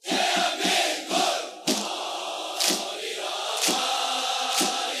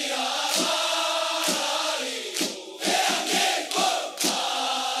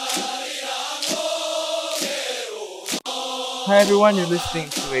Hi everyone, you're listening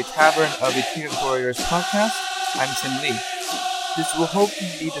to a Tavern of Ethereum Warriors podcast. I'm Tim Lee. This will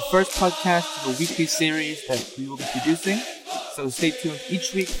hopefully be the first podcast of a weekly series that we will be producing, so stay tuned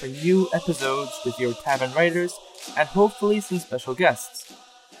each week for new episodes with your Tavern writers and hopefully some special guests.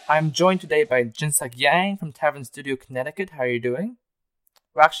 I'm joined today by Jinsak Yang from Tavern Studio Connecticut. How are you doing?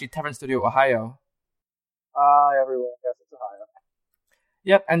 Well, actually, Tavern Studio Ohio. Hi everyone, yes, it's Ohio.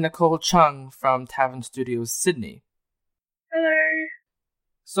 Yep, and Nicole Chung from Tavern Studios Sydney. Hello.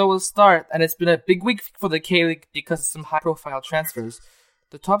 So we'll start, and it's been a big week for the K-League because of some high-profile transfers.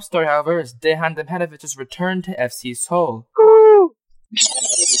 The top story, however, is Dejan Damjanovic's return to FC Seoul. Woo!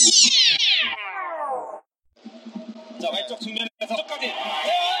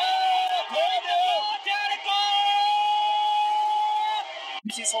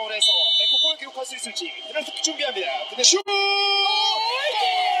 서울에서 대국골을 기록할 수 있을지 그를 준비합니다. 근데 슛!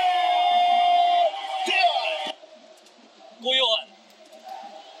 고요한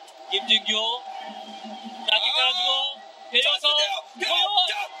김진규 낮게 깔아주고 배려서 고요한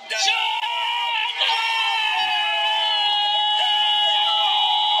슛!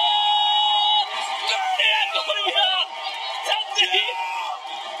 골입니다. 장진이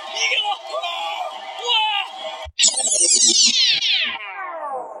이겨!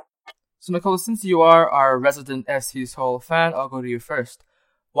 So Nicole, since you are our resident FC Seoul fan, I'll go to you first.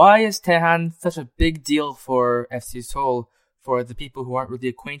 Why is Dejan such a big deal for FC Seoul, for the people who aren't really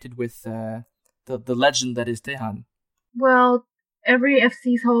acquainted with the legend that is Dejan? Well, every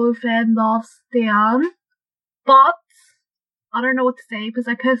FC Seoul fan loves Dejan, but I don't know what to say because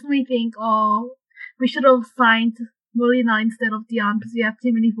I personally think, we should have signed Molina instead of Dejan because we have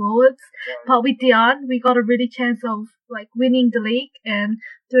too many forwards. But with Dejan, we got a really chance of winning the league and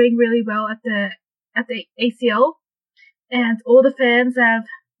doing really well at the ACL. And all the fans have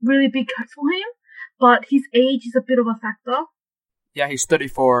really big hopes for him, but his age is a bit of a factor. Yeah, he's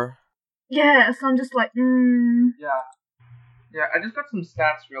 34. Yeah, so I'm just like, Yeah, I just got some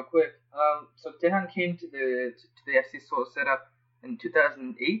stats real quick. So Dejan came to the FC Seoul setup in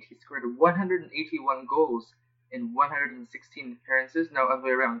 2008. He scored 181 goals in 116 appearances. No, other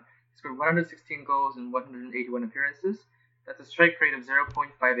way around. He scored 116 goals in 181 appearances. That's a strike rate of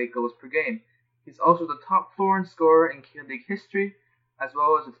 0.58 goals per game. He's also the top foreign scorer in K-League history, as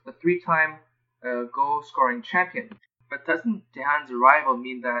well as the three-time goal-scoring champion. But doesn't Dejan's arrival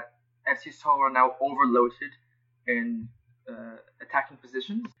mean that FC Seoul are now overloaded in attacking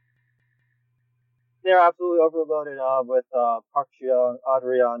positions? They're absolutely overloaded with Park Ji-young,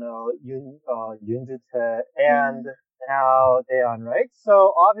 Adriano, Yoon Ju-tae, and now Dejan, right?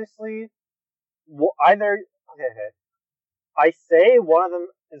 So obviously, I say one of them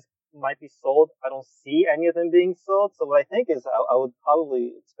might be sold. I don't see any of them being sold. So what I think is I would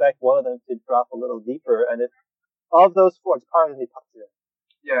probably expect one of them to drop a little deeper. And if of those four, it's probably going to be Park Ji-young.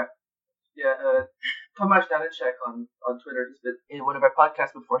 Yeah. Tomasz Danicek on Twitter, in one of our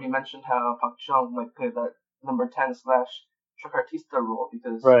podcasts before, he mentioned how Park Ji-young might play that number 10/trequartista role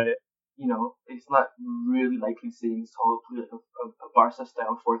because, right, it's not really likely seeing Seoul play a Barca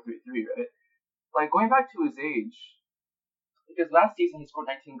style 4-3-3, right? Like, going back to his age, because last season he scored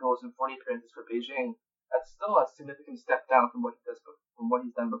 19 goals in 40 appearances for Beijing. That's still a significant step down from what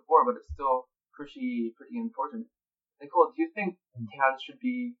he's done before, but it's still pretty important. Nicole, do you think Dejan should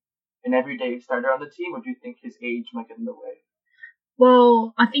be an everyday starter on the team, or do you think his age might get in the way?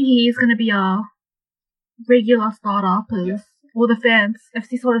 well, I think he is going to be a regular starter because all the fans,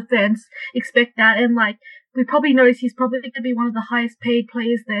 FC Seoul fans, expect that. And we probably notice he's probably going to be one of the highest paid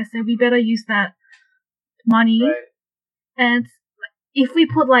players there, so we better use that money. Right. And if we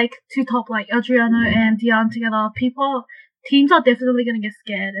put two top Adriano and Dejan together, teams are definitely going to get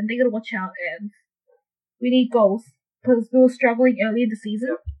scared and they're going to watch out. And we need goals because we were struggling early in the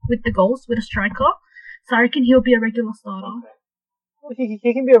season with the goals with a striker. So I reckon he'll be a regular starter. Okay. Well, he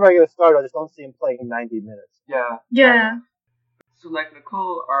can be a regular starter. I just don't see him playing 90 minutes. Yeah. So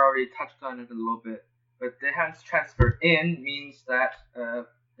Nicole already touched on it a little bit, but Dejan's transfer in means that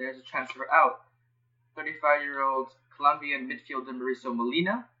there's a transfer out. 35-year-old Colombian midfielder Mauricio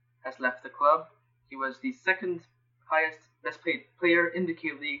Molina has left the club. He was the second highest best paid player in the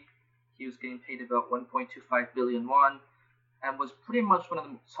K-League. He was getting paid about 1.25 billion won and was pretty much one of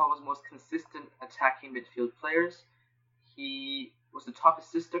Seoul's most consistent attacking midfield players. He was the top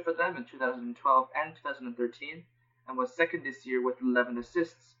assister for them in 2012 and 2013 and was second this year with 11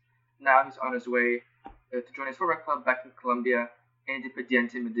 assists. Now he's on his way to join his former club back in Colombia,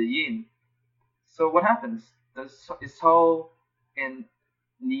 Independiente Medellin. So what happens? Is Seoul in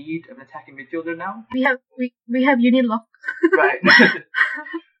need of an attacking midfielder now? We have Union Lock. Right.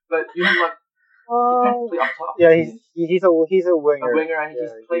 But Union Lock tends to play up top. Yeah, he's a winger. A winger, and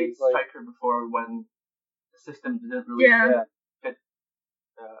he's played striker before when the system didn't really fit.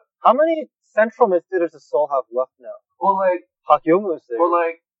 How many central midfielders does Seoul have left now? Well, like Park Young-woo's there. Well,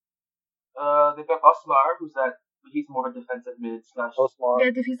 like they've got Osmar, he's more of a defensive mid slash. Osmar.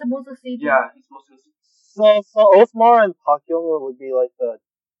 Yeah, he's most of the season. Yeah, he's most of the So season. Osmar and Park Young-woo would be like the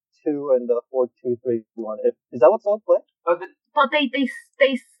 2 and the 4-2-3-1. Is that what Seoul play? But they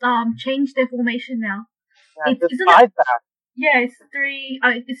changed their formation now. Yeah, it's 5 back. Yeah, it's 3.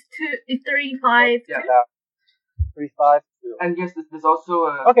 It's 3-5. Yeah. 3-5-2. And yes, there's also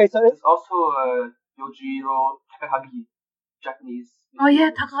Yojiro Takahagi, Japanese. Oh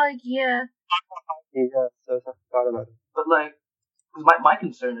yeah, Takahagi. Yeah. Yeah, so I forgot about it. But like, because my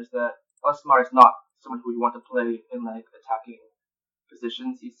concern is that Osmar is not someone who you want to play in like attacking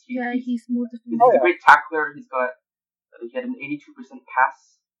positions. He's more defensive. He's a great tackler. He had an 82%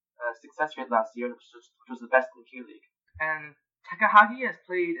 pass success rate last year, which was the best in the K League. And Takahagi has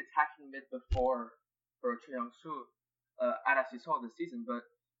played attacking mid before for Cheongsu at Seoul this season, but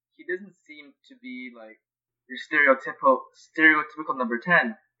he doesn't seem to be like your stereotypical number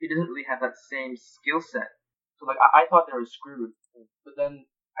 10. He doesn't really have that same skill set. So like I thought they were screwed. But then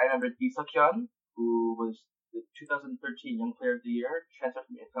I remember Lee Seok-hyun, who was the 2013 Young Player of the Year, transferred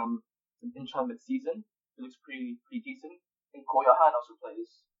from Incheon mid-season. He looks pretty decent. And Ko Yahan also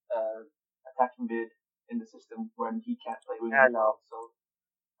plays attacking mid in the system when he can't play with him. So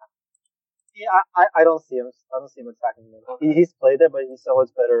yeah, I don't see him. I don't see him attacking mid. Okay. He's played there, but he's so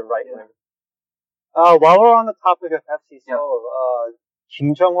much better right wing. While we're on the topic of FC Seoul,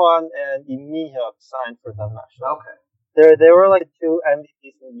 Kim Jong-hwan and Im Mi-hyuk signed for them actually. Okay. They were like 2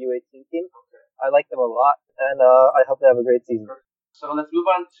 MVPs in the U18 team. Okay. I like them a lot, and I hope they have a great season. So let's move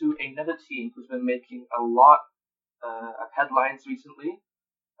on to another team who's been making a lot of headlines recently,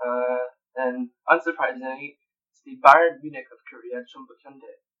 and unsurprisingly, it's the Bayern Munich of Korea, Jeonbuk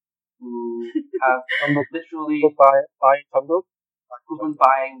Hyundai, who have literally who've been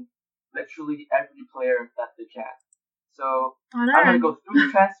buying literally every player that they can. So I'm gonna go through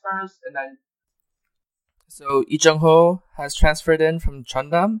the transfers and then. So Lee Jung-ho has transferred in from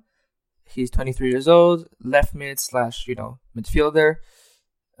Cheondam. He's 23 years old, left mid / midfielder.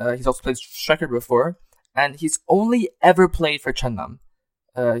 He's also played striker before, and he's only ever played for Cheondam.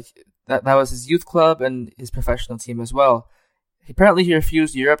 That was his youth club and his professional team as well. Apparently, he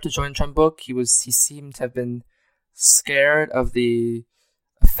refused Europe to join Jeonbuk. He seemed to have been scared of the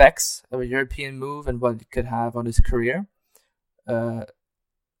effects of a European move and what it could have on his career. In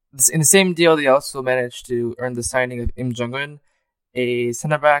the same deal, they also managed to earn the signing of Im Jung-un, a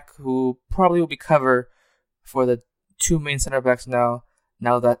center back who probably will be cover for the 2 main center backs now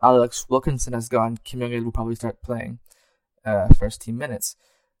that Alex Wilkinson has gone. Kim Young-il will probably start playing first team minutes.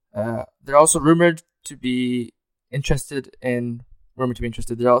 They're also rumored to be interested.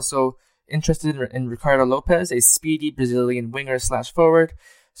 They're also interested in Ricardo Lopez, a speedy Brazilian winger / forward.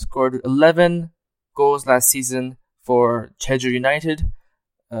 Scored 11 goals last season for Jeju United.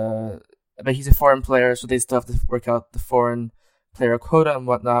 But he's a foreign player, so they still have to work out the foreign player quota and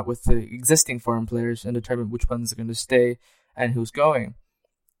whatnot with the existing foreign players and determine which ones are going to stay and who's going.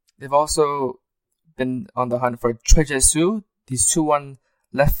 They've also been on the hunt for Choi Jae-soo, the 2-1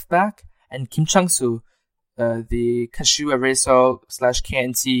 left back, and Kim Chang-soo, the Kashiwa Reysol /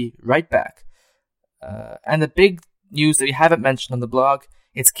 KNT right back. And the big news that we haven't mentioned on the blog,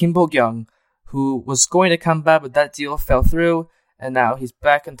 it's Kim Bo-kyung, who was going to come back, but that deal fell through, and now he's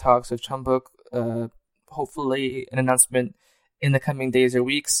back in talks with Jeonbuk. Hopefully an announcement in the coming days or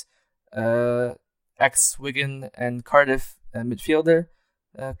weeks. Ex-Wigan and Cardiff midfielder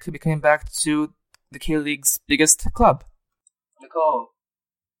could be coming back to the K-League's biggest club. Nicole.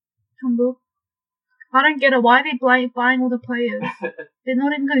 Jeonbuk. I don't get it. Why are they buying all the players? They're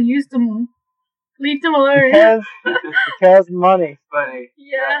not even going to use them all. Leave them alone. Because money.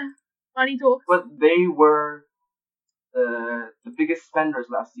 Yeah. Money talks. But they were the biggest spenders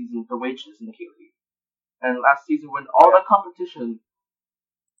last season for wages in the K-League. And last season, when all the competition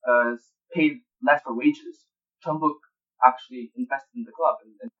paid less for wages, Jeonbuk actually invested in the club.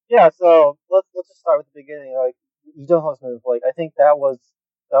 Yeah, so let's just start with the beginning. Like Lee Jung-ho's move, like I think that was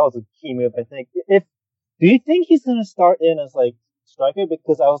a key move. I think do you think he's gonna start in as like striker?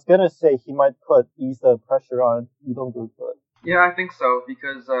 Because I was gonna say he might ease the pressure on Lee Jung-ho. Yeah, I think so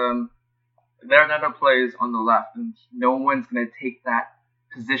because Leonardo plays on the left, and no one's gonna take that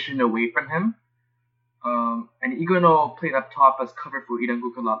position away from him. And Igono played up top as cover for Lee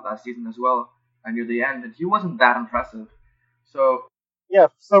Jung-guk a lot last season as well, and near the end, and he wasn't that impressive. So yeah,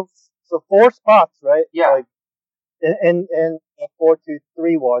 so 4 spots, right? Yeah. Like in a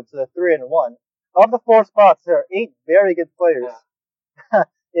 4-2-3-1, so 3-1. Of the 4 spots, there are 8 very good players.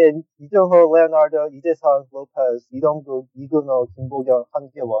 In Lee-Jung-ho, Leonardo, Lee-Jae-sung, Lopez, Lee Dong-gu, Lee Gun-ho, Kim Bo-kyung, Han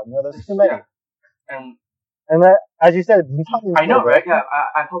Kye-won. There's too many. Yeah. And as you said, I know, right? Yeah,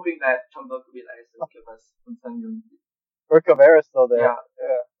 I'm hoping that Chongbuk will be nice and give us some. Burke is still there. Yeah.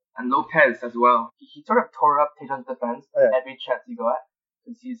 And Lopez as well. He sort of tore up Taejeon's defense every chance he got,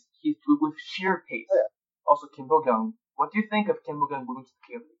 because he's with sheer pace. Also, Kim Bo-kyung. What do you think of Kim Bo-kyung moving to the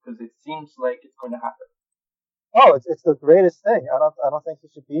K-League? Because it seems like it's going to happen. Oh, it's the greatest thing. I don't think he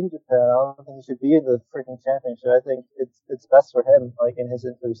should be in Japan. I don't think he should be in the freaking championship. I think it's best for him, like in his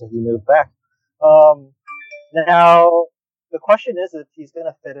interest, that he moved back. Now the question is if he's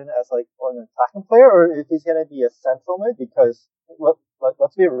gonna fit in as like an attacking player or if he's gonna be a central mid, because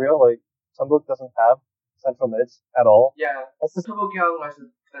let's be real, like Sunbuk doesn't have central mids at all. Yeah, Kim Bo-kyung as a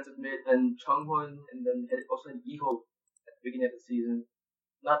defensive mid, and Chung-hoon, and then also an Iho at the beginning of the season.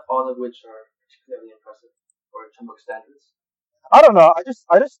 Not all of which are particularly impressive for Chunbuk standards. I don't know.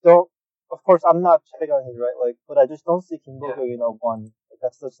 I just don't. Of course, I'm not checking on him, right? Like, but I just don't see Kim Bo-kyung, one. Like,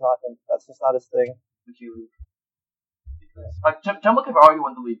 that's just not him. That's just not his thing. Chunbuk have already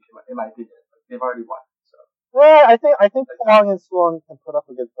won the league, in my opinion. Like, they've already won. So. Yeah, I think Kwang and Suwon can put up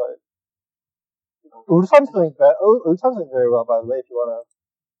a good fight. Ulsan's doing very well, by the way. If you wanna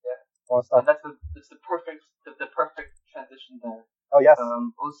stop. And that's the perfect transition there. Oh yes.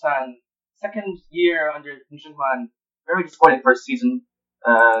 Ulsan, second year under Kim Shin-hwan, very disappointing first season.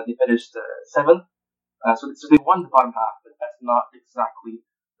 They finished 7th. So they won the bottom half, but that's not exactly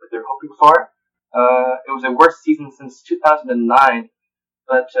what they're hoping for. It was their worst season since 2009.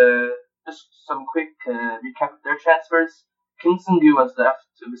 But just some quick recap of their transfers. Kim Seung-gu was left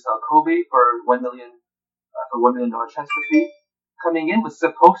to Vissel Kobe for $1 million transfer fee. Coming in was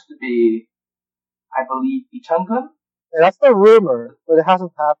supposed to be, I believe, Lee Chang-gun. Yeah, that's the rumor, but it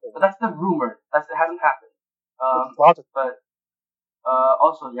hasn't happened. But that's the rumor. It hasn't happened. But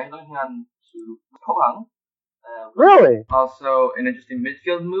also Yang Dong-hyun to Pohang. Really? Also, an interesting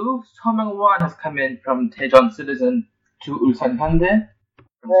midfield move. Seo Myung-won has come in from Daejeon Citizen to Ulsan Hyundai.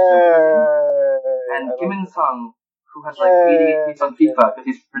 And Kim In-sung, who has like 88 hits on FIFA because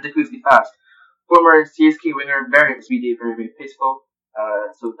he's ridiculously fast. Former CSK winger, very speedy, very, very paceful.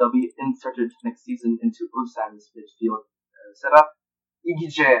 So they'll be inserted next season into Ulsan's midfield setup. Lee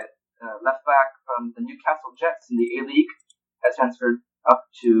Jae, left back from the Newcastle Jets in the A-League, has transferred up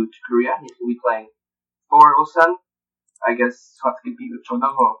to Korea. He'll be playing for Ulsan. I guess he'll have to compete with Cho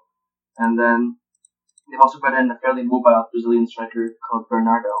Dong-ho. And then they've also brought in a fairly mobile Brazilian striker called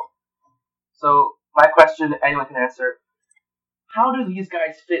Bernardo. So my question, anyone can answer: how do these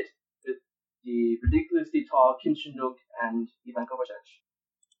guys fit with the ridiculously tall Kim Shin-duk and Ivan Kovacic?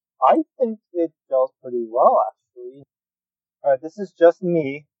 I think it gels pretty well, actually. Alright, this is just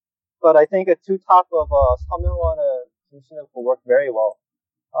me, but I think a two-top of Seo Myung-won and Kim Shin-duk will work very well.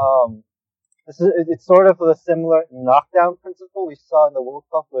 It's sort of a similar knockdown principle we saw in the World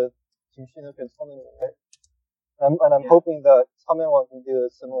Cup with Kim Shin-duk and Seo Myung-won, right? And I'm hoping that Seo Myung-won can do a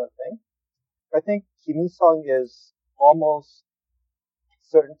similar thing. I think Kim In-sung is almost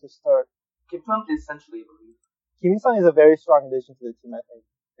certain to start. Kim In-sung is essentially, I believe. Kim In-sung is a very strong addition to the team, I think.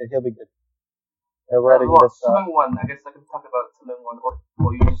 And he'll be good. Seo Myung-won, I guess I can talk about Seo Myung-won,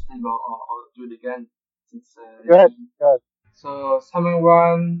 or you just did, I'll do it again. Since, Go ahead. So, Seo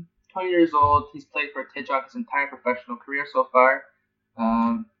Myung-won, 20 years old, he's played for Daejeon his entire professional career so far.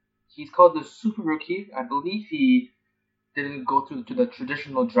 He's called the Super Rookie. I believe he didn't go through to the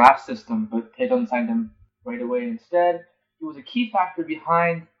traditional draft system, but Daejeon signed him right away instead. He was a key factor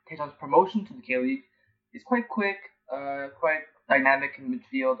behind Daejeon's promotion to the K-League. He's quite quick, quite dynamic in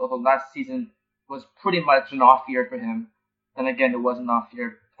midfield, although last season was pretty much an off year for him. Then again, it was an off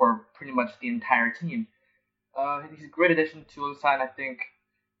year for pretty much the entire team. He's a great addition to Ulsan, I think.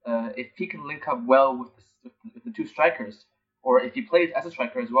 If he can link up well with the two strikers, or if he plays as a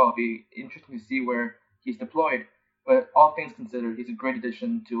striker as well, it'll be interesting to see where he's deployed. But all things considered, he's a great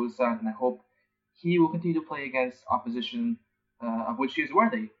addition to Ulsan, and I hope he will continue to play against opposition of which he is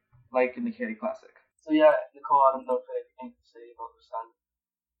worthy, like in the K-League Classic. So yeah, Nicole, I don't know if you have anything to say about Ulsan.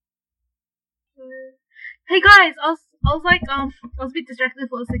 Hey guys, I was a bit distracted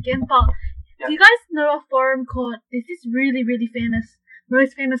for a second, but do you guys know a forum called, this is really, really famous,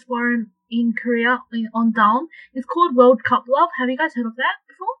 most famous forum in Korea, on Down. It's called World Cup Love. Have you guys heard of that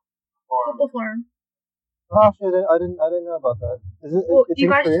before? Football forum. Oh, actually, I didn't know about that. Is it? Well, it's in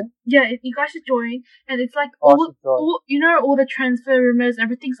Korean? Yeah, you guys should join. And it's like all the transfer rumors,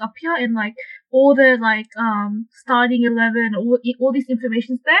 everything's up here, and like all the starting 11, all this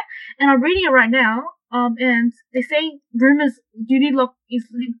information's there. And I'm reading it right now. And they're saying rumors Unilog is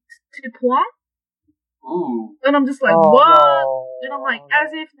linked to Pohang. Ooh. And I'm just like, Oh, what? no. And I'm like, Oh, no.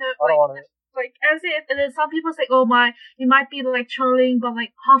 as if no, I don't want to. like as if, and then some people say, oh my, he might be like trolling, but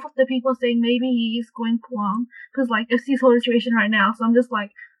like half of the people saying maybe he's going Puang because like FC's whole situation right now. So I'm just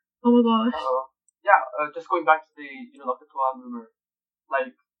like, oh my gosh. Yeah, just going back to the Dr. Tuan rumor,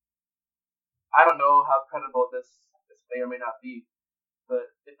 like I don't know how credible this may or may not be,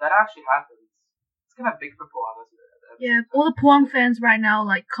 but if that actually happens, it's kind of big for Puang, isn't it? Yeah, all the Puang fans right now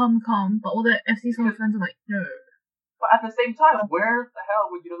like come, but all the FC Seoul fans are like no. But at the same time, where the hell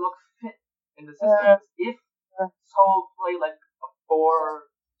would look fit in the system? If Seoul play like a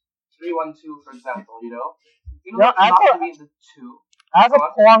 4-3-1-2, for example, not to be the two. As a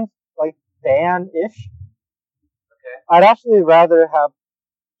Puang like fan-ish, I'd actually rather have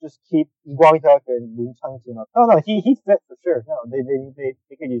just keep Guang Hyuk and Moon Chang-jin up. No, he's fit for sure. No, they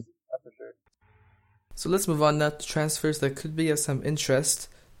could use it, that's for sure. So let's move on now to transfers that could be of some interest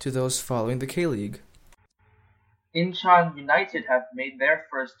to those following the K-League. Incheon United have made their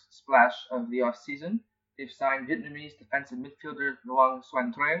first splash of the off-season. They've signed Vietnamese defensive midfielder Luang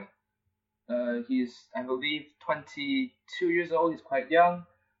Xuan Truong. He's, I believe, 22 years old. He's quite young.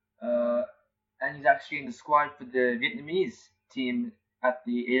 And he's actually in the squad for the Vietnamese team at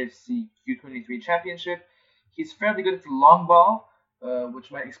the AFC U23 Championship. He's fairly good at the long ball,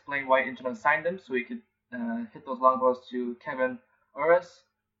 which might explain why Incheon signed him, so he could hit those long balls to Kevin Ures.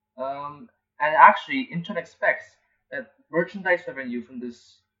 And actually, Incheon expects that merchandise revenue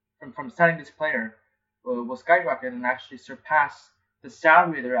from signing this player will skyrocket and actually surpass the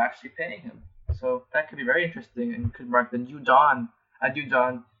salary they're actually paying him. So that could be very interesting and could mark the new dawn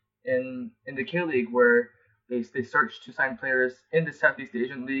in the K-League, where they search to sign players in the Southeast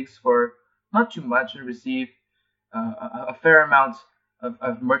Asian leagues for not too much and receive a fair amount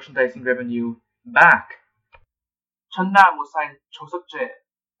of merchandising revenue back. Cheonnam will sign Cho Seok-jae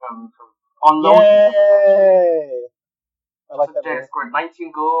from on loan. Yay! I like that. Jae scored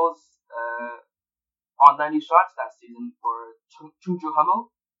 19 goals on 90 shots last season for Chungju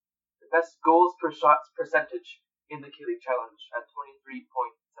Hummel. The best goals per shots percentage in the K-League Challenge at 23.75%.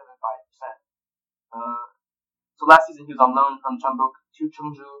 So last season he was on loan from Jeonbuk to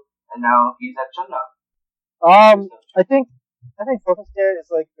Chungju, and now he's at Cheonnam. I think Seok-jae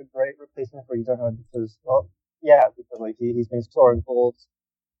is like a great replacement for Lee Jung-hun because like he's been scoring goals.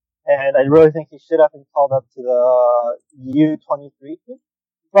 And I really think he should have been called up to the U23 team.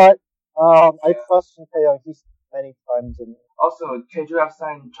 But I trust Shin Tae-young. He's many times. Also, Jeju have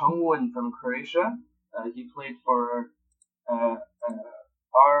signed Jung Won from Croatia. He played for he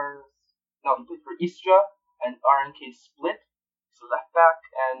played for Istra and RNK Split. He's a left back,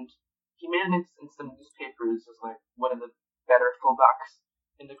 and he made it in some newspapers as like one of the better fullbacks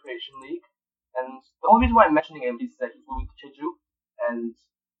in the Croatian league. And the only reason why I'm mentioning him is that he's moving to Jeju, and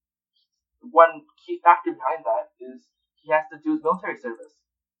one key factor behind that is he has to do his military service.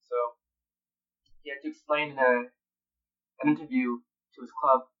 So he had to explain in an interview to his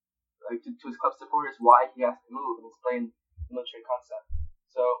club, to his club supporters, why he has to move and explain the military concept.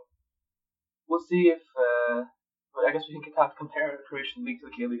 So we'll see if, I guess we can kind of compare the Croatian league to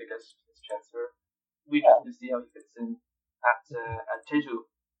the K-League, I guess, this transfer. We just need to see how he fits in at Jeju.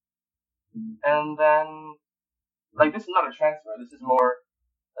 And then, this is not a transfer, this is more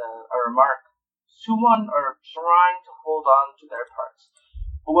a remark. Suwon are trying to hold on to their parts.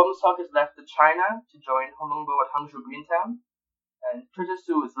 Wonmusok has left to China to join Honongbo at Hangzhou Greentown, and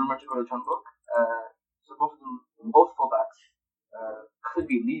Churjesu is rumored to go to Jeonbuk. So both fullbacks could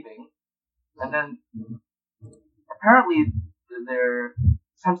be leaving. And then apparently their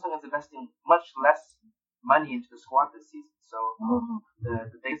Samsung is investing much less money into the squad this season. So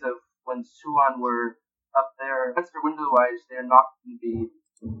the days of when Suwon were up there, transfer window wise, they're not going to be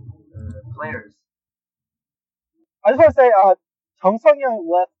players. I just want to say, Jung Sung-young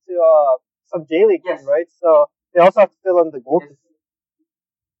left to some J-League team, right? So they also have to fill in the goal.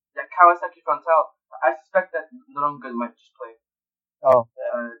 Yeah, Kawasaki Frontale. I suspect that Norongun might just play. Oh,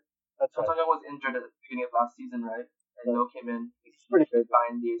 yeah. That's Jung right. Sung-young was injured at the beginning of last season, right? And No came in. He's pretty good.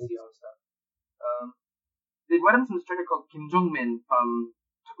 Fine, the ACL and stuff. They brought in some striker called Kim Jong-min from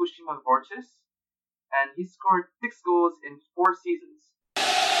Tokushima Vortis, and he scored 6 goals in 4 seasons.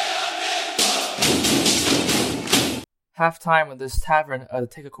 Halftime of this tavern of the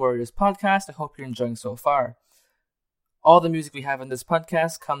Take a Warriors podcast. I hope you're enjoying so far. All the music we have in this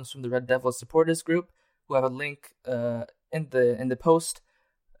podcast comes from the Red Devils supporters group, who have a link in the post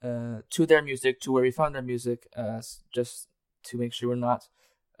to their music, to where we found their music, just to make sure we're not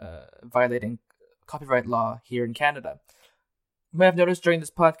violating copyright law here in Canada. You may have noticed during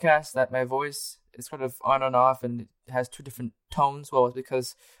this podcast that my voice is sort of on and off, and it has two different tones. Well, it's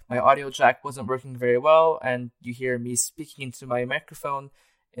because my audio jack wasn't working very well, and you hear me speaking into my microphone,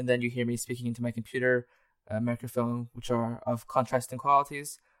 and then you hear me speaking into my computer microphone, which are of contrasting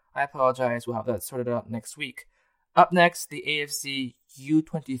qualities. I apologize. We'll have that sorted out next week. Up next, the AFC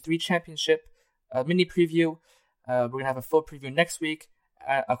U23 Championship mini preview. We're going to have a full preview next week,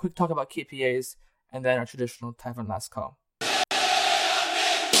 a quick talk about KPAs, and then our traditional Taiwan last call.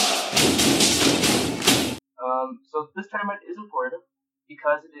 So this tournament is important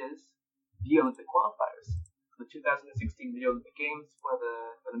because it is the Olympic qualifiers, the 2016 Rio Olympic Games for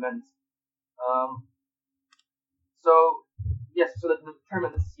the men's. So the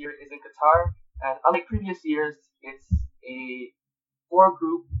tournament this year is in Qatar, and unlike previous years, it's a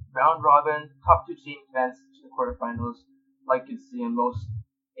 4-group round robin, top 2 teams advance to the quarterfinals, like you'd see in most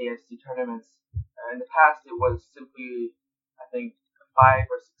AFC tournaments. In the past, it was simply, I think, a 5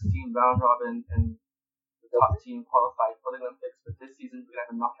 or 16 round robin, and the top team qualified for the Olympics. But this season, we're gonna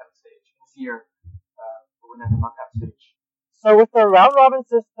have a knockout stage. This year, we're gonna have a knockout stage. So with the round robin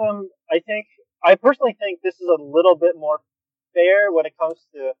system, I personally think this is a little bit more fair when it comes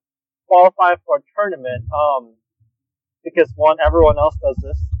to qualifying for a tournament. Because one, everyone else does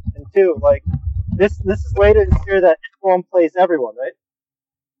this, and two, like this is a way to ensure that everyone plays everyone, right?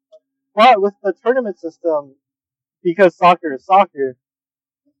 But with the tournament system, because soccer is soccer,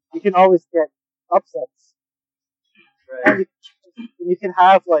 you can always get upsets. Right. And you can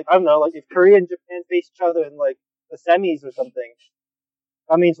have, like, I don't know, like if Korea and Japan face each other in like the semis or something,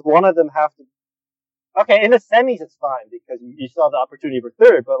 that means one of them have to. Okay, in the semis it's fine because you still have the opportunity for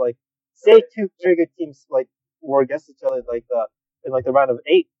third, but like say 2 very good teams like were against each other in the round of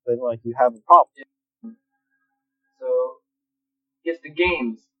 8, then like you have a problem. Yeah. So yes, the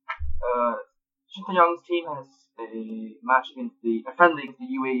games. Shin Tae-young's team has a friendly against the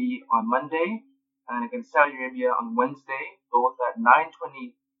UAE on Monday, and against Saudi Arabia on Wednesday, both at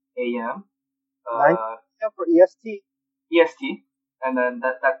 9:20 a.m. 9 p.m. for EST. EST, and then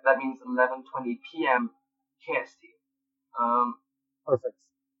that means 11:20 p.m. KST. Perfect.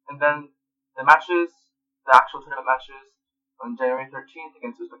 And then the actual tournament matches on January 13th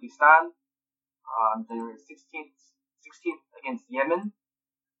against Uzbekistan, on January 16th against Yemen,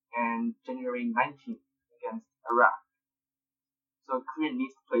 and January 19th against Iraq. So Korea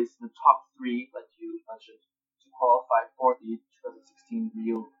needs to place in the top 3, like you mentioned, to qualify for the 2016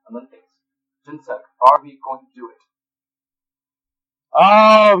 Rio Olympics. Jinsuk, are we going to do it?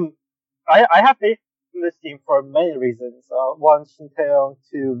 I have faith in this team for many reasons. One, Shin Tae-young,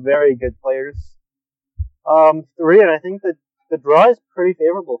 2 very good players. 3, and I think that the draw is pretty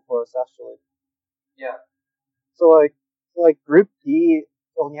favorable for us actually. Yeah. So like Group D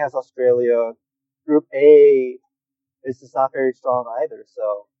only has Australia. Group A is just not very strong either.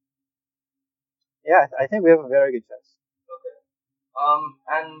 So yeah, I think we have a very good chance. Okay.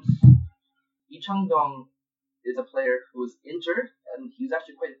 And Lee Chang-dong is a player who's injured, and he's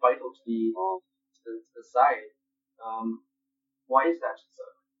actually quite vital to the side. Why is that so?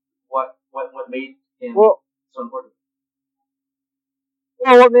 What made him so important?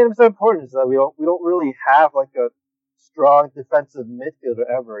 Well, what made him so important is that we don't really have like a strong defensive midfielder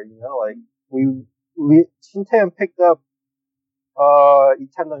ever. You know, like we Shin Tae-young picked up Lee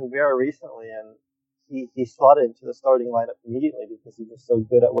Chang-dong very recently, and he slotted into the starting lineup immediately because he's just so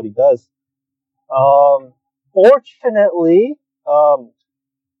good at what he does. Fortunately,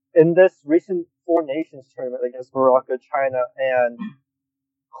 in this recent 4 Nations tournament against Morocco, China, and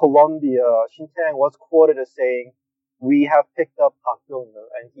Colombia, Shin Tae-young was quoted as saying, "We have picked up Park Kyung-woo,"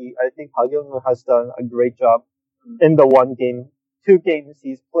 and I think Park Kyung-woo has done a great job in the 2 games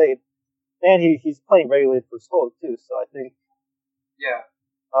he's played, and he's playing regularly for Seoul too. So I think,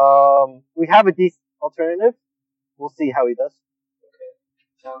 we have a decent alternative. We'll see how he does. Okay,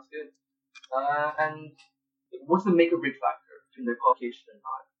 sounds good. And what's the make or break factor between their qualification and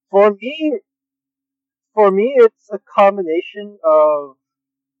not? For me, it's a combination of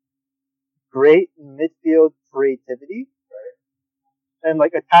great midfield creativity, right, and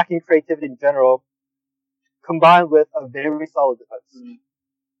like attacking creativity in general, combined with a very solid defense.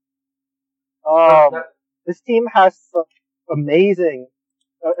 This team has some amazing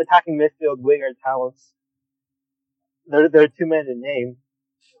attacking midfield winger talents. There are too many to name,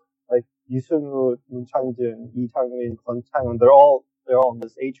 like Yu Seung-woo, Moon Chang-jun, Lee Chang-min, Kwon Chang-won. They're all in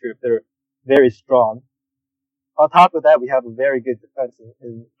this age group. They're very strong. On top of that, we have a very good defense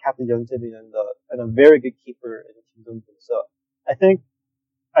in Captain Young Jimin and a very good keeper in Kim Dong-jun. So I think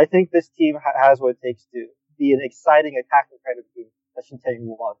this team has what it takes to be an exciting attacking kind of team that Shin Tae-young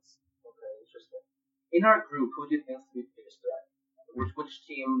wants. Okay, interesting. In our group, who do you think is the biggest threat? Which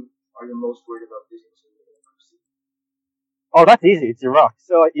team are you most worried about losing to in Group C? Oh, that's easy. It's Iraq.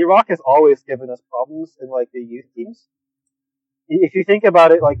 So Iraq has always given us problems in like the youth teams. If you think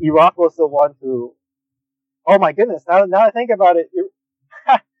about it, like Iraq was the one who. Oh my goodness! Now I think about it,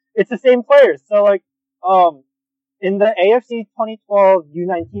 it's the same players. So like, in the AFC 2012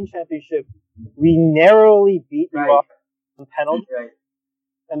 U19 championship, we narrowly beat Iraq on penalty,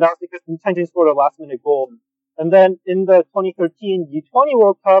 and that was because Dejan scored a last-minute goal. And then in the 2013 U20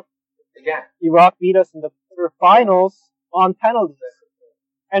 World Cup, again, Iraq beat us in the finals on penalties.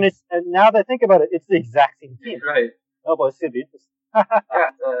 And now that I think about it, it's the exact same team. Right. Oh, but it's gonna be interesting.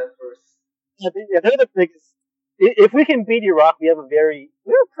 They're the biggest. If we can beat Iraq, we have a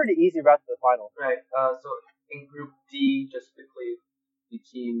pretty easy route to the final. Right. So in Group D, just quickly, the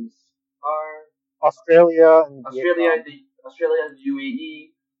teams are Australia, the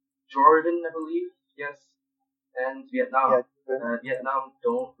UAE, Jordan, I believe, yes, and Vietnam. Yeah, Vietnam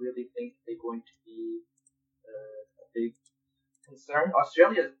don't really think they're going to be a big concern.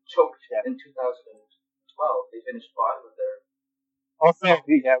 Australia choked in 2012. They finished bottom of their. Also,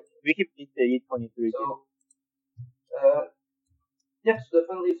 we can beat the E23. So, yes, the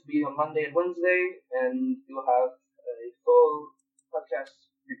friendlies will be on Monday and Wednesday, and we'll have a full podcast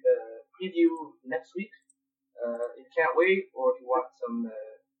preview next week. If you can't wait, or if you want some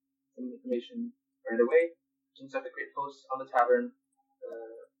information right away, since I have a great post on the tavern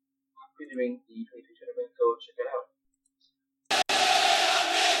previewing the 23 tournament, go check it out.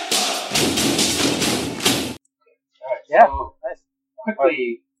 Alright, so nice.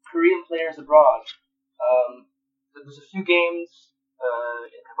 Quickly, Korean players abroad. There's a few games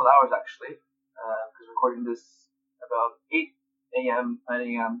in a couple hours actually, because we're recording this about 8 a.m., 9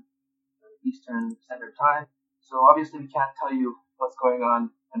 a.m. Eastern Standard Time. So obviously we can't tell you what's going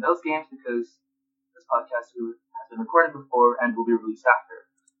on in those games because this podcast has been recorded before and will be released after.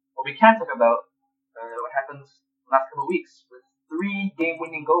 But we can talk about what happens in the last couple of weeks with 3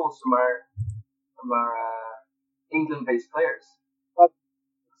 game-winning goals from our England-based players.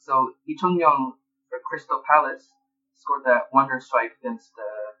 So Lee Chung-young for Crystal Palace scored that wonder strike against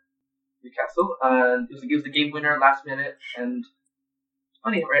Newcastle, and it was the game winner last minute. And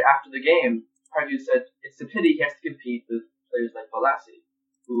funny, right after the game, Pardew said it's a pity he has to compete with players like Balassi,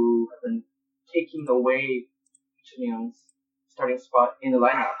 who have been taking away Chung-young's starting spot in the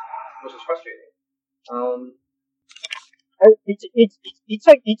lineup, which is frustrating. Lee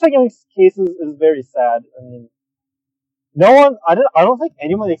Chung-young's case is very sad. I mean, I don't think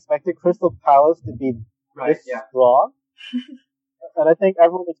anyone expected Crystal Palace to be this strong. And I think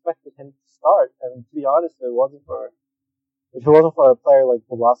everyone expected him to start. And to be honest, if it wasn't for a player like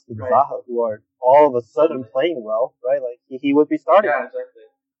Velasquez and Zaha, who are all of a sudden playing well, right? Like he would be starting. Yeah, exactly.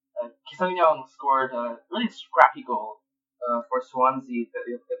 Ki Sung-young scored a really scrappy goal for Swansea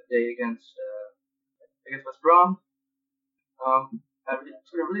the other day against West Brom. A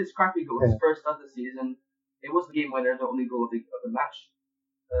really scrappy goal. His first of the season. It was the game winner, the only goal of the match.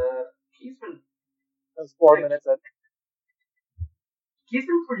 He's been. That's 4 minutes. He's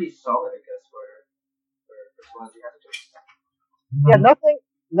been pretty solid, I guess, for Swansea, hasn't he? Yeah,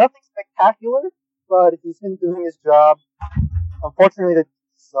 nothing spectacular, but he's been doing his job. Unfortunately, that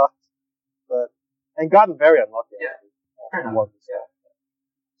sucked, and gotten very unlucky. Yeah, fair enough. Yeah.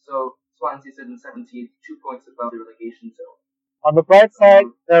 So Swansea sit in 17th, 2 points above the relegation zone. On the bright side,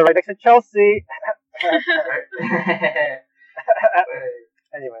 they're right next to Chelsea.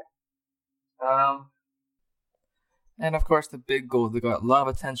 Anyway. And of course, the big goal that got a lot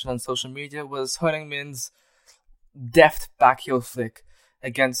of attention on social media was Heung-min's deft backheel flick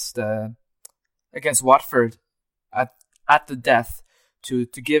against Watford at the death to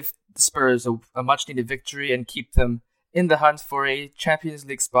give the Spurs a much needed victory and keep them in the hunt for a Champions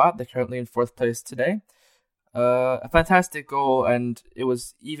League spot. They're currently in 4th place today. A fantastic goal, and it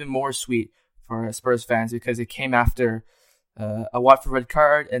was even more sweet for Spurs fans because it came after a Watford red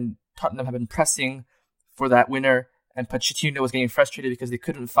card, and Tottenham have been pressing for that winner, and Pochettino was getting frustrated because they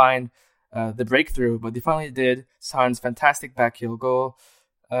couldn't find the breakthrough, but they finally did. Son's fantastic backheel goal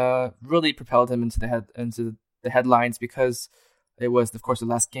really propelled him into the headlines because it was, of course, the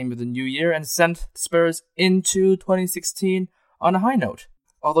last game of the new year and sent Spurs into 2016 on a high note.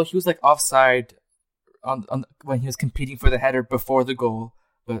 Although he was like offside on when he was competing for the header before the goal,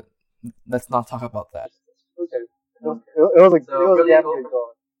 but let's not talk about that. Okay. It was a brilliant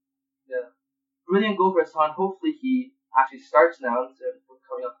goal. Yeah, brilliant goal for Son. Hopefully he actually starts now instead of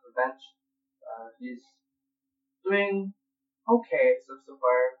coming up to the bench. He's doing okay so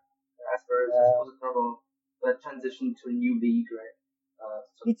far. As far as I suppose it's normal, that transition to a new league, right?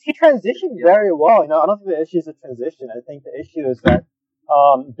 He transitioned very well. I don't think the issue is a transition. I think the issue is that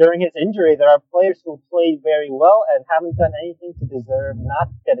during his injury, there are players who played very well and haven't done anything to deserve not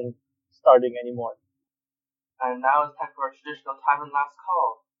getting starting anymore. And now it's time for our traditional time and last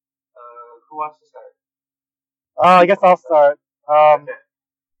call. Who wants to start? I guess I'll start. Okay.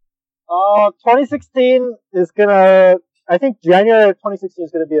 2016 is I think January of 2016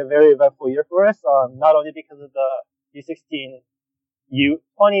 is gonna be a very eventful year for us. Not only because of the U16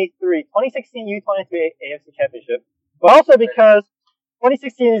 2016 U23 AFC Championship, but also because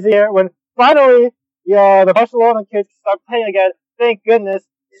 2016 is the year when finally, the Barcelona kids start playing again. Thank goodness.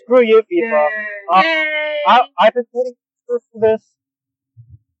 Screw you, FIFA. I've been waiting for this.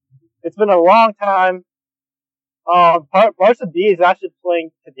 It's been a long time. Barca B is actually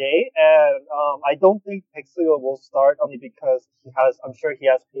playing today, and I don't think Pixel will start only because I'm sure he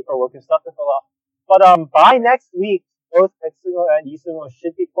has paperwork and stuff to fill out. But by next week, both Pixel and Yusumo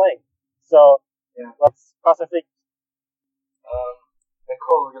should be playing. So let's cross our fingers.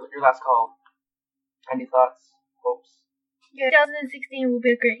 Nicole, your last call. Any thoughts, hopes? Yeah, 2016 will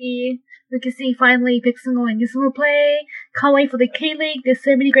be a great year. We can see finally Pixel and Yusumo play. Can't wait for the K-League. There's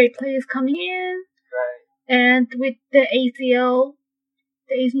so many great players coming in. Right. And with the ACL,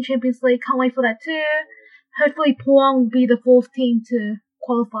 the Asian Champions League, can't wait for that too. Hopefully Pohang will be the fourth team to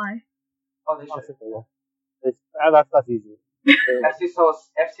qualify. Oh, they should. That's easy. FC Seoul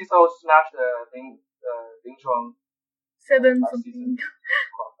smashed Bingzhuang 7 last something. season.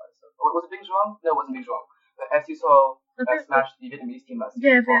 Was it Bingzhuang? No, it wasn't Bingzhuang. The FC Seoul smashed the Vietnamese team last season.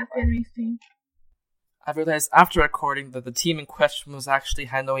 Yeah, the Vietnamese team. I realized after recording that the team in question was actually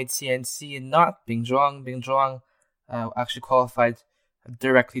Hanoi TNC and not Bingzhuang. Bingzhuang actually qualified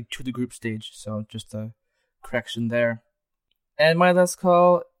directly to the group stage, so just a correction there. And my last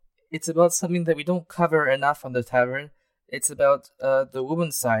call, it's about something that we don't cover enough on the tavern. It's about the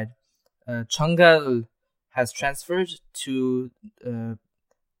women's side. Chung Ga-eul has transferred to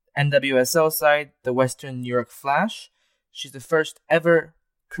NWSL side, the Western New York Flash. She's the first ever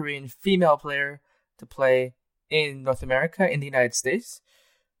Korean female player to play in North America, in the United States,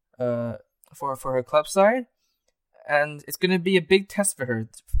 for her club side. And it's going to be a big test for her.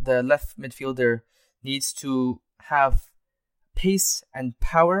 The left midfielder needs to have pace and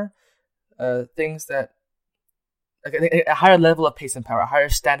power, things that, like a higher level of pace and power, a higher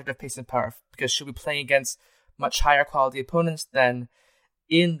standard of pace and power, because she'll be playing against much higher quality opponents than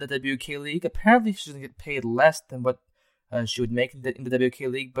in the WK League. Apparently, she's going to get paid less than what she would make in the WK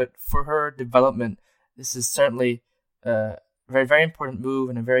League, but for her development, this is certainly a very, very important move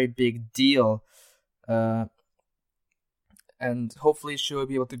and a very big deal. And hopefully she will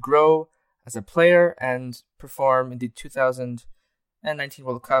be able to grow as a player and perform in the 2019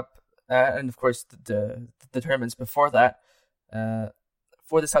 World Cup, and of course the tournaments before that,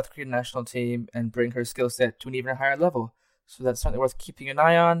 for the South Korean national team, and bring her skill set to an even higher level. So that's something worth keeping an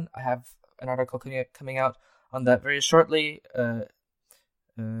eye on. I have an article coming out on that very shortly,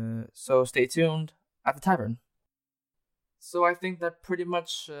 so stay tuned at the tavern. So I think that pretty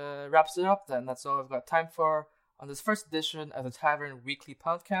much wraps it up then. That's all I've got time for on this first edition of the Tavern Weekly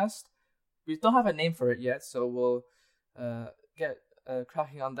Podcast. We don't have a name for it yet, so we'll get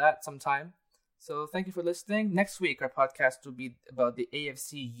cracking on that sometime. So thank you for listening. Next week, our podcast will be about the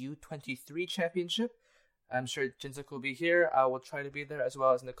AFC U23 Championship. I'm sure Jinsook will be here. I will try to be there, as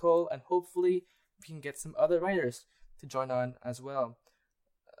well as Nicole, and hopefully we can get some other writers to join on as well.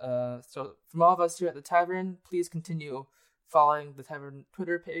 So from all of us here at the Tavern, please continue following the Tavern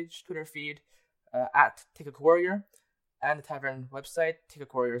Twitter feed, at Taekwook Warrior, and the Tavern website,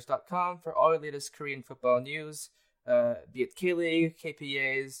 taekwokwarriors.com, for all your latest Korean football news, be it K-League,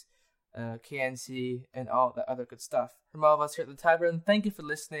 KPAs, KNC, and all that other good stuff. From all of us here at the Tavern, thank you for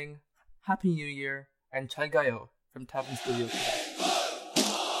listening, Happy New Year, and 잘 가요 from Tavern Studio.